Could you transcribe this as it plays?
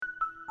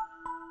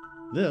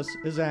This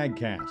is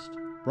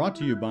AgCast, brought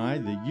to you by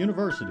the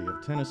University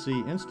of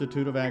Tennessee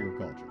Institute of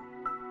Agriculture.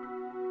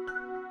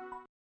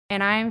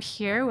 And I'm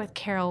here with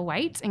Carol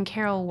White, and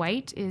Carol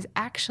White is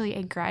actually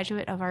a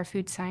graduate of our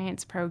food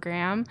science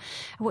program.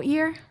 What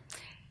year?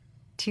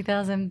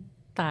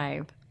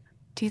 2005.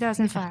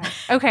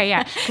 2005. Okay,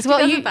 yeah.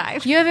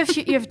 Because you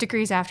have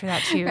degrees after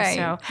that too.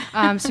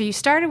 Right. So you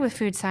started with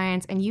food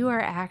science, and you are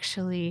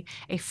actually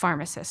a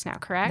pharmacist now,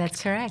 correct?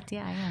 That's correct.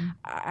 Yeah, I am.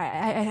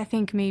 I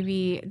think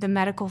maybe the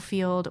medical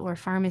field or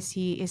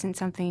pharmacy isn't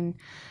something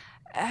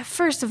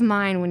first of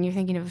mind when you're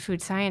thinking of a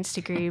food science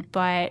degree,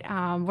 but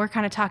we're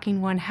kind of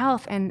talking One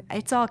Health, and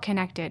it's all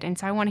connected. And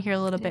so I want to hear a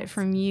little bit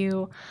from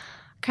you,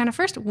 kind of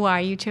first why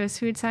you chose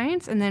food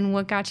science, and then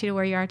what got you to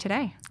where you are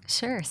today.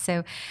 Sure.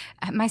 So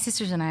my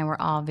sisters and I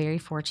were all very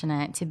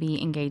fortunate to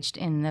be engaged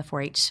in the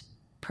 4-H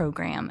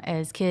program.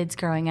 As kids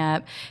growing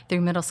up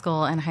through middle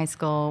school and high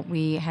school,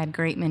 we had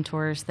great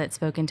mentors that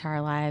spoke into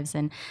our lives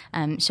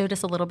and showed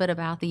us a little bit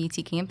about the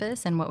UT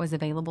campus and what was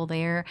available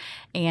there.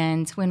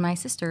 And when my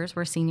sisters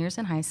were seniors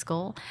in high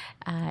school,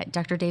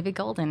 Dr. David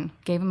Golden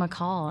gave them a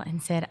call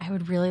and said, I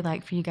would really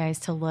like for you guys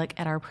to look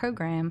at our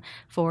program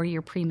for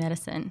your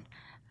pre-medicine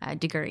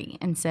degree.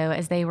 And so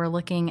as they were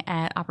looking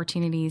at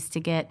opportunities to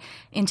get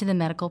into the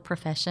medical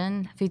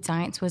profession, food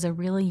science was a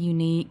really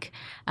unique,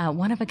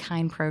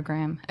 one-of-a-kind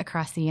program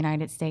across the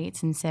United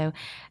States. And so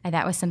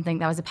that was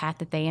a path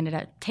that they ended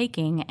up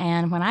taking.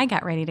 And when I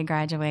got ready to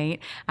graduate,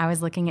 I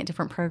was looking at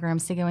different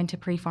programs to go into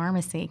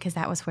pre-pharmacy because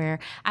that was where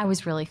I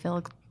was really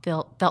felt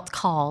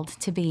called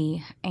to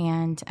be.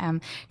 And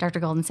Dr.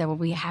 Golden said, well,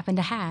 we happen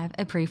to have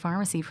a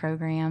pre-pharmacy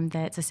program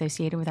that's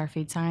associated with our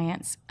food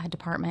science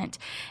department.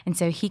 And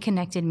so he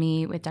connected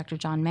me with Dr.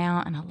 John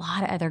Mount and a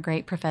lot of other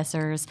great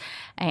professors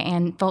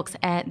and folks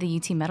at the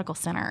UT Medical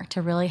Center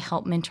to really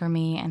help mentor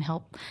me and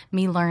help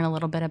me learn a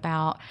little bit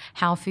about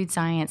how food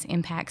science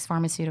impacts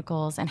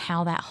pharmaceuticals and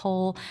how that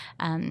whole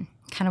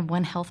kind of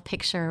One Health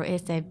picture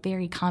is a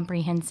very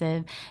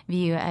comprehensive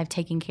view of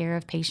taking care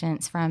of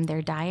patients from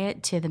their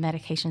diet to the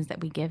medications that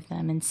we give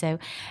them. And so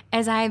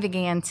as I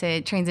began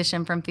to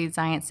transition from food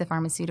science to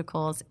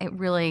pharmaceuticals, it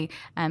really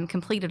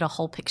completed a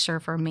whole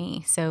picture for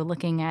me. So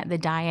looking at the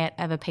diet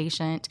of a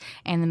patient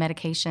and the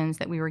medications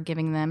that we were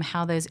giving them,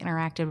 how those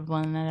interacted with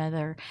one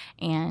another,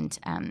 and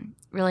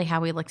really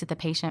how we looked at the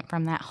patient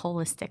from that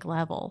holistic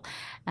level.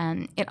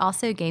 It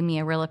also gave me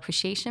a real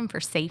appreciation for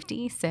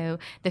safety. So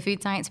the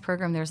food science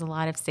program, there's a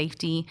lot of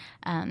safety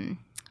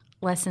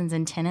lessons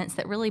and tenets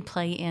that really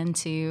play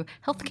into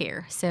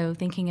healthcare. So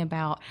thinking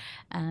about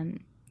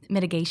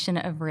mitigation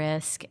of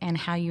risk and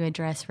how you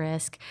address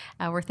risk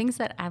were things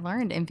that I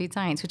learned in food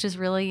science, which is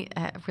really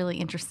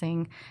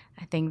interesting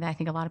thing that I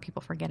think a lot of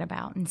people forget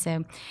about. And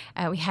so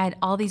we had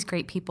all these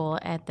great people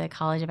at the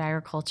College of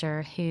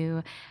Agriculture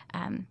who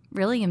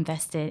really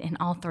invested in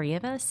all three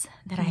of us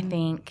that I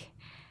think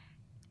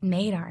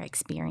made our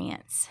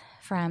experience,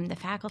 from the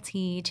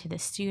faculty to the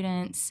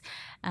students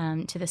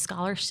to the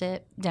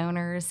scholarship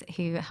donors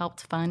who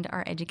helped fund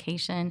our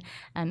education.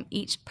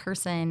 Each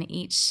person,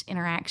 each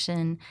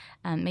interaction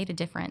made a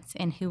difference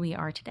in who we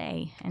are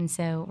today. And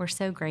so we're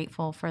so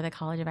grateful for the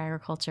College of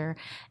Agriculture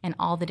and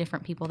all the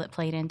different people that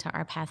played into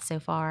our path so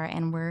far.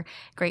 And we're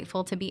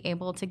grateful to be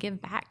able to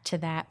give back to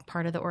that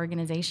part of the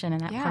organization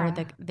and that part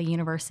of the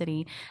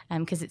university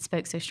because it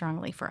spoke so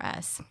strongly for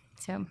us.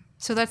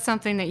 So that's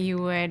something that you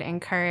would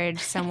encourage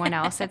someone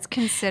else that's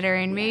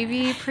considering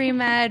maybe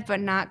pre-med but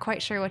not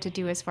quite sure what to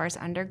do as far as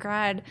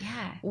undergrad.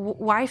 Yeah.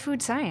 Why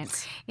food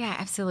science? Yeah,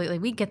 absolutely.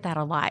 We get that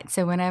a lot.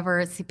 So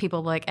whenever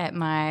people look at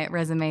my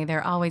resume,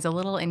 they're always a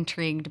little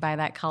intrigued by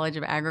that College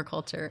of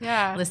Agriculture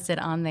listed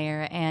on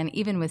there. And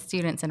even with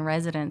students and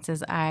residents,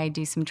 as I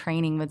do some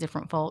training with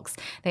different folks,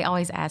 they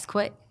always ask,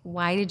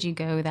 why did you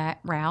go that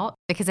route?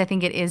 Because I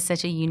think it is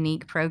such a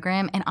unique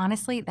program. And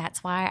honestly,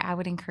 that's why I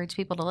would encourage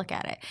people to look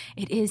at it.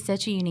 It is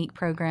such a unique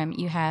program.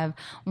 You have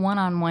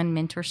one-on-one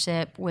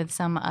mentorship with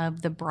some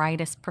of the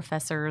brightest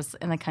professors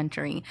in the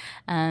country.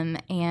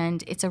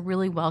 And it's a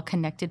really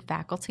well-connected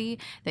faculty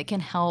that can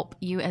help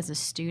you as a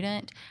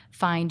student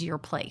find your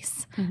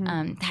place.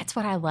 That's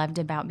what I loved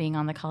about being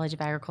on the College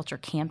of Agriculture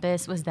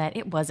campus, was that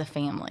it was a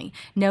family.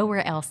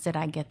 Nowhere else did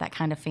I get that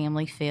kind of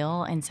family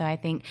feel. And so I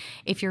think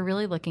if you're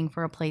really looking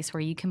for a place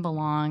where you can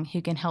belong,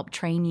 who can help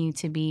train you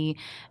to be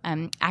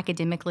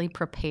academically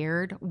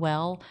prepared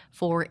well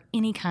for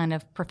any kind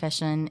of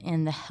profession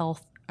in the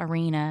health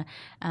arena,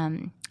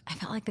 I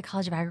felt like the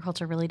College of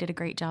Agriculture really did a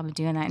great job of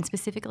doing that, and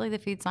specifically the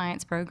food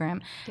science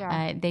program.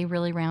 They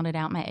really rounded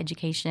out my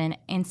education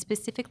and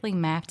specifically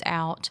mapped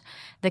out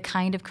the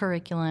kind of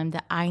curriculum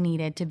that I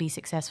needed to be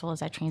successful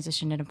as I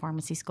transitioned into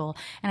pharmacy school.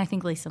 And I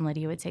think Lisa and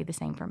Lydia would say the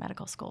same for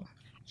medical school.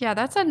 Yeah,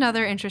 that's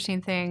another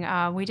interesting thing.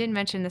 We didn't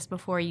mention this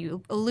before.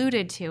 You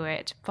alluded to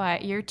it,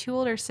 but your two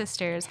older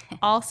sisters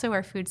also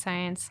are food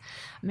science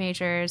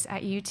majors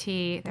at UT.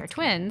 They're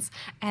twins,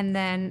 and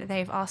then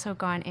they've also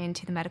gone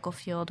into the medical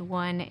field.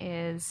 One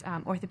is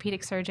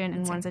orthopedic surgeon,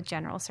 and one's a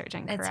general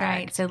surgeon. That's correct?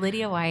 right. So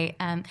Lydia White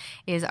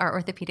is our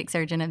orthopedic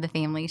surgeon of the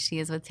family. She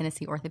is with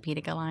Tennessee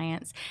Orthopedic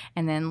Alliance,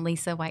 and then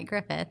Lisa White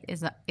Griffith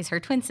is her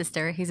twin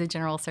sister, who's a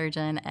general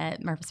surgeon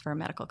at Murfreesboro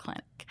Medical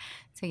Clinic.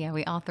 So yeah,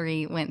 we all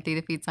three went through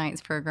the food science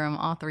program.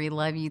 All three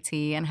love UT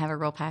and have a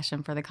real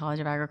passion for the College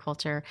of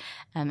Agriculture,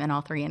 and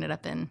all three ended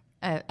up in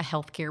a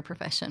healthcare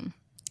profession.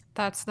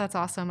 That's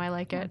awesome. I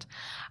like it.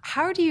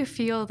 How do you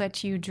feel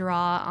that you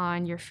draw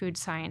on your food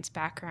science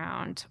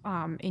background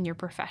in your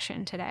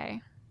profession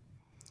today?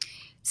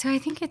 So I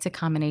think it's a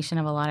combination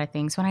of a lot of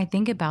things. When I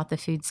think about the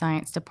food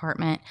science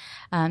department,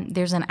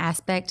 there's an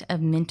aspect of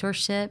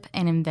mentorship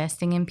and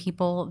investing in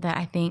people that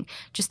I think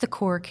just the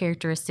core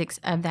characteristics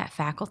of that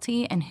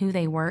faculty and who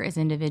they were as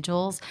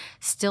individuals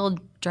still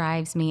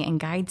drives me and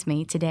guides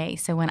me today.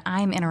 So when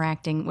I'm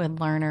interacting with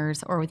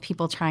learners or with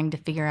people trying to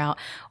figure out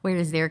where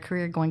is their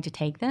career going to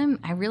take them,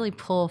 I really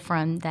pull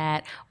from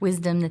that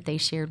wisdom that they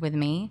shared with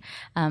me.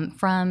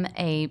 From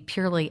a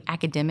purely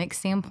academic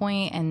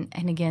standpoint,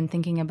 and again,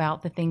 thinking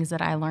about the things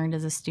that I learned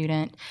as a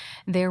student,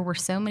 there were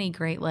so many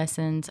great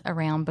lessons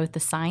around both the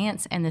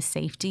science and the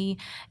safety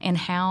and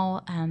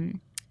how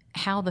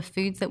the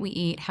foods that we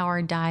eat, how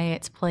our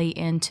diets play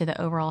into the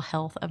overall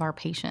health of our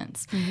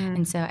patients. Mm-hmm.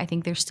 And so I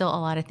think there's still a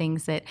lot of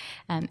things that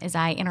as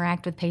I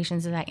interact with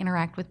patients, as I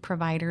interact with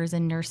providers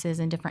and nurses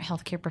and different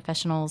healthcare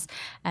professionals,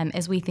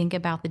 as we think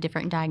about the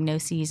different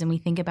diagnoses and we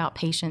think about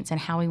patients and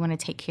how we want to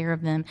take care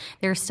of them,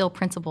 there are still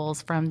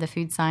principles from the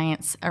food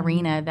science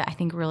arena that I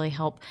think really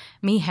help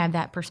me have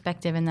that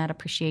perspective and that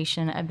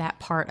appreciation of that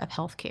part of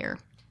healthcare.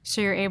 So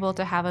you're able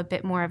to have a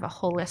bit more of a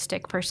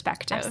holistic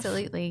perspective.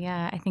 Absolutely,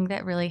 yeah. I think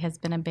that really has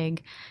been a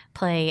big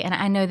play. And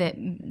I know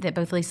that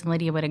both Lisa and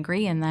Lydia would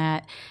agree in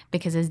that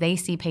because as they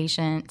see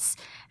patients,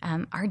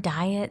 our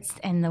diets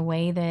and the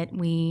way that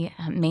we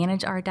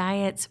manage our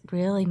diets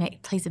really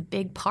plays a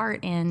big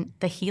part in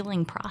the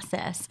healing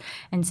process.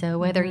 And so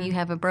whether you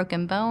have a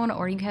broken bone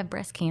or you have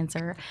breast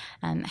cancer,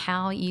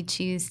 how you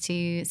choose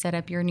to set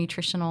up your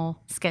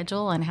nutritional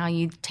schedule and how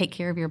you take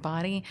care of your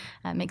body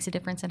makes a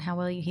difference in how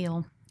well you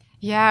heal.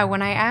 Yeah,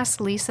 when I asked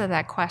Lisa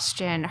that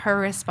question, her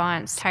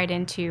response tied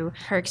into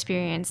her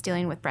experience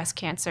dealing with breast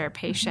cancer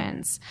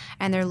patients,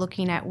 and they're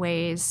looking at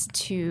ways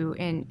to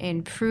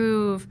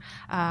improve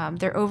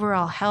their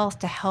overall health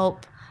to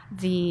help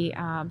the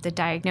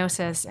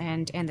diagnosis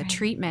and the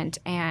treatment,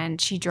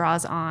 and she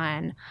draws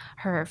on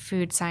her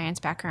food science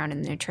background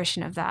and the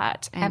nutrition of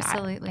that. And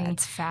absolutely,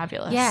 it's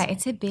fabulous. Yeah,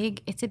 it's a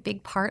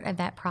big part of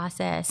that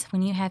process.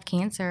 When you have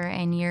cancer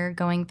and you're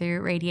going through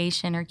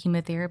radiation or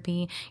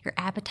chemotherapy, your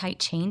appetite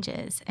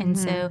changes, and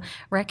so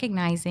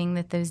recognizing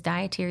that those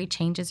dietary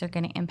changes are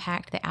going to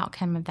impact the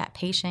outcome of that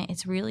patient,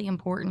 it's really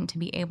important to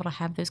be able to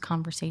have those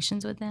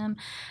conversations with them.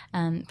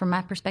 From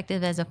my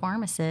perspective as a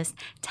pharmacist,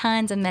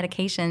 tons of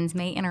medications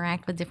may interact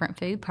with different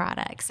food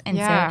products. And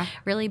so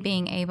really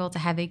being able to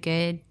have a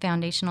good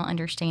foundational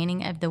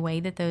understanding of the way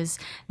that the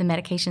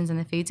medications and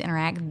the foods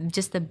interact,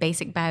 just the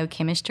basic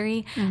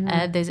biochemistry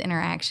of those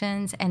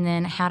interactions, and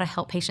then how to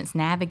help patients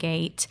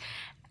navigate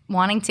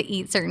wanting to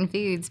eat certain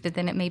foods, but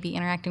then it may be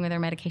interacting with their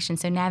medication.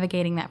 So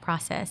navigating that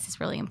process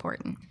is really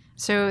important.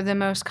 So the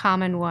most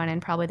common one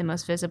and probably the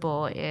most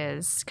visible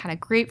is kind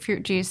of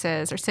grapefruit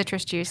juices or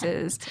citrus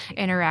juices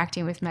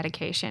interacting with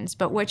medications.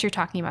 But what you're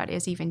talking about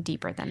is even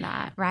deeper than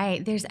that.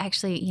 Right. There's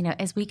actually,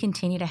 as we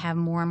continue to have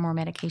more and more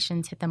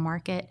medications hit the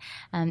market,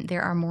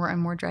 there are more and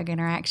more drug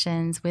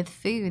interactions with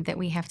food that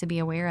we have to be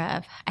aware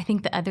of. I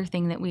think the other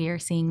thing that we are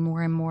seeing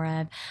more and more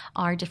of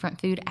are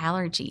different food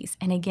allergies.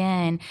 And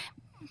again,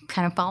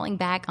 kind of falling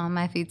back on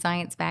my food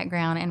science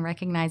background and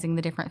recognizing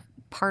the different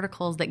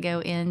particles that go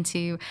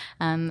into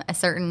a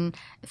certain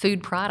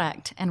food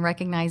product and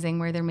recognizing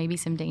where there may be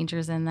some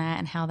dangers in that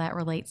and how that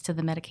relates to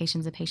the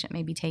medications a patient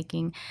may be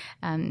taking.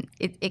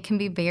 It can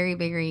be very,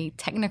 very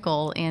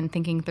technical in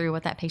thinking through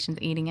what that patient's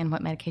eating and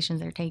what medications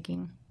they're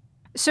taking.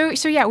 So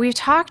yeah, we've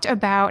talked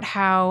about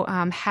how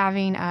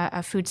having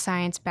a food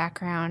science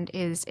background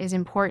is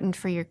important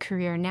for your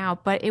career now,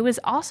 but it was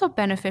also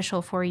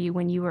beneficial for you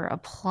when you were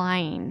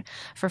applying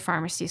for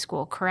pharmacy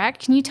school,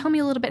 correct? Can you tell me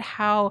a little bit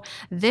how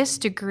this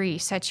degree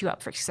sets you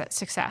up for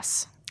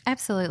success?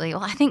 Absolutely.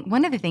 Well, I think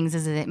one of the things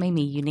is that it made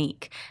me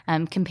unique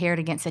compared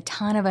against a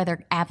ton of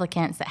other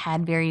applicants that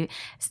had very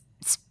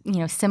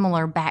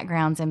similar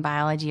backgrounds in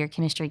biology or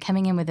chemistry.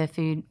 Coming in with a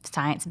food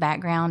science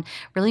background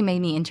really made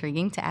me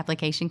intriguing to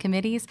application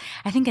committees.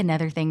 I think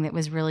another thing that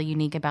was really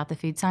unique about the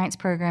food science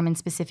program and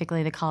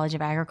specifically the College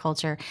of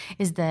Agriculture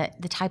is the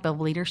type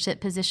of leadership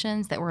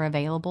positions that were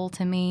available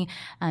to me.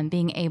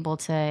 Being able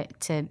to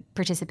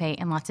participate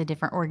in lots of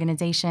different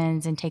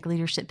organizations and take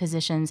leadership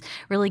positions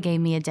really gave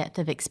me a depth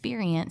of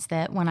experience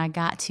that when I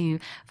got to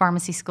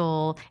pharmacy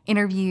school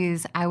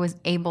interviews, I was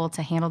able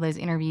to handle those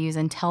interviews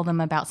and tell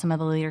them about some of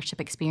the leadership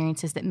experience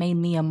experiences that made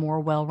me a more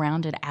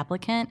well-rounded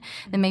applicant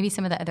than maybe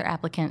some of the other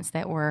applicants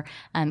that were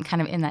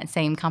kind of in that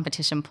same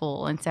competition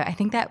pool. And so I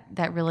think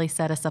that really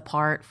set us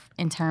apart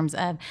in terms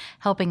of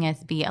helping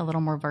us be a little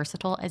more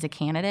versatile as a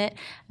candidate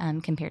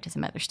compared to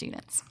some other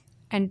students.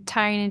 And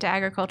tying into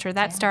agriculture,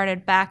 that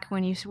started back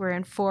when you were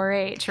in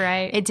 4-H,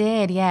 right? It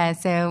did, yeah.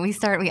 So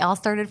we all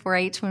started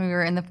 4-H when we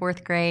were in the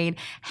 4th grade,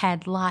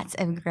 had lots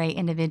of great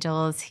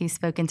individuals who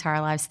spoke into our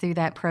lives through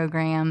that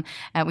program.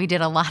 We did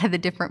a lot of the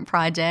different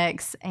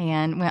projects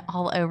and went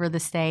all over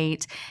the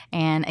state.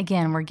 And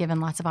again, we're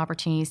given lots of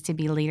opportunities to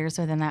be leaders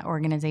within that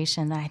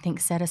organization that I think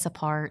set us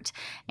apart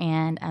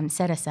and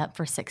set us up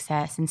for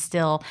success. And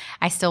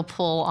I still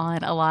pull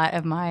on a lot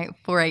of my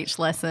 4-H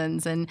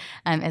lessons. And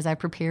as I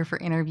prepare for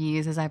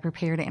interviews, as I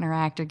prepare to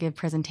interact or give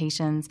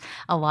presentations,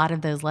 a lot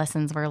of those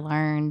lessons were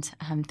learned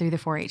through the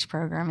 4-H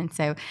program. And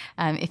so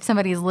if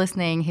somebody is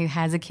listening who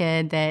has a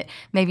kid that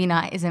maybe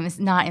is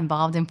not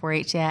involved in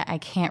 4-H yet, I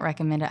can't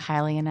recommend it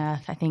highly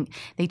enough. I think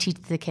they teach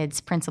the kids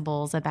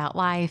principles about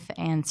life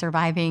and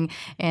surviving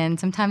in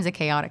sometimes a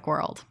chaotic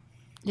world.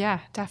 Yeah,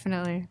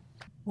 definitely.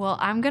 Well,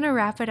 I'm going to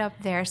wrap it up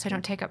there so I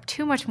don't take up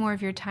too much more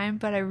of your time,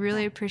 but I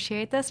really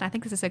appreciate this, and I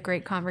think this is a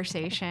great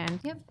conversation.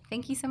 Yep,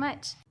 thank you so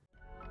much.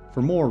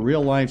 For more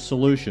real-life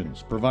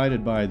solutions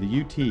provided by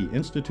the UT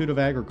Institute of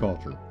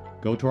Agriculture,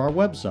 go to our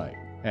website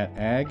at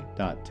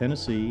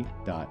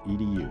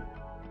ag.tennessee.edu.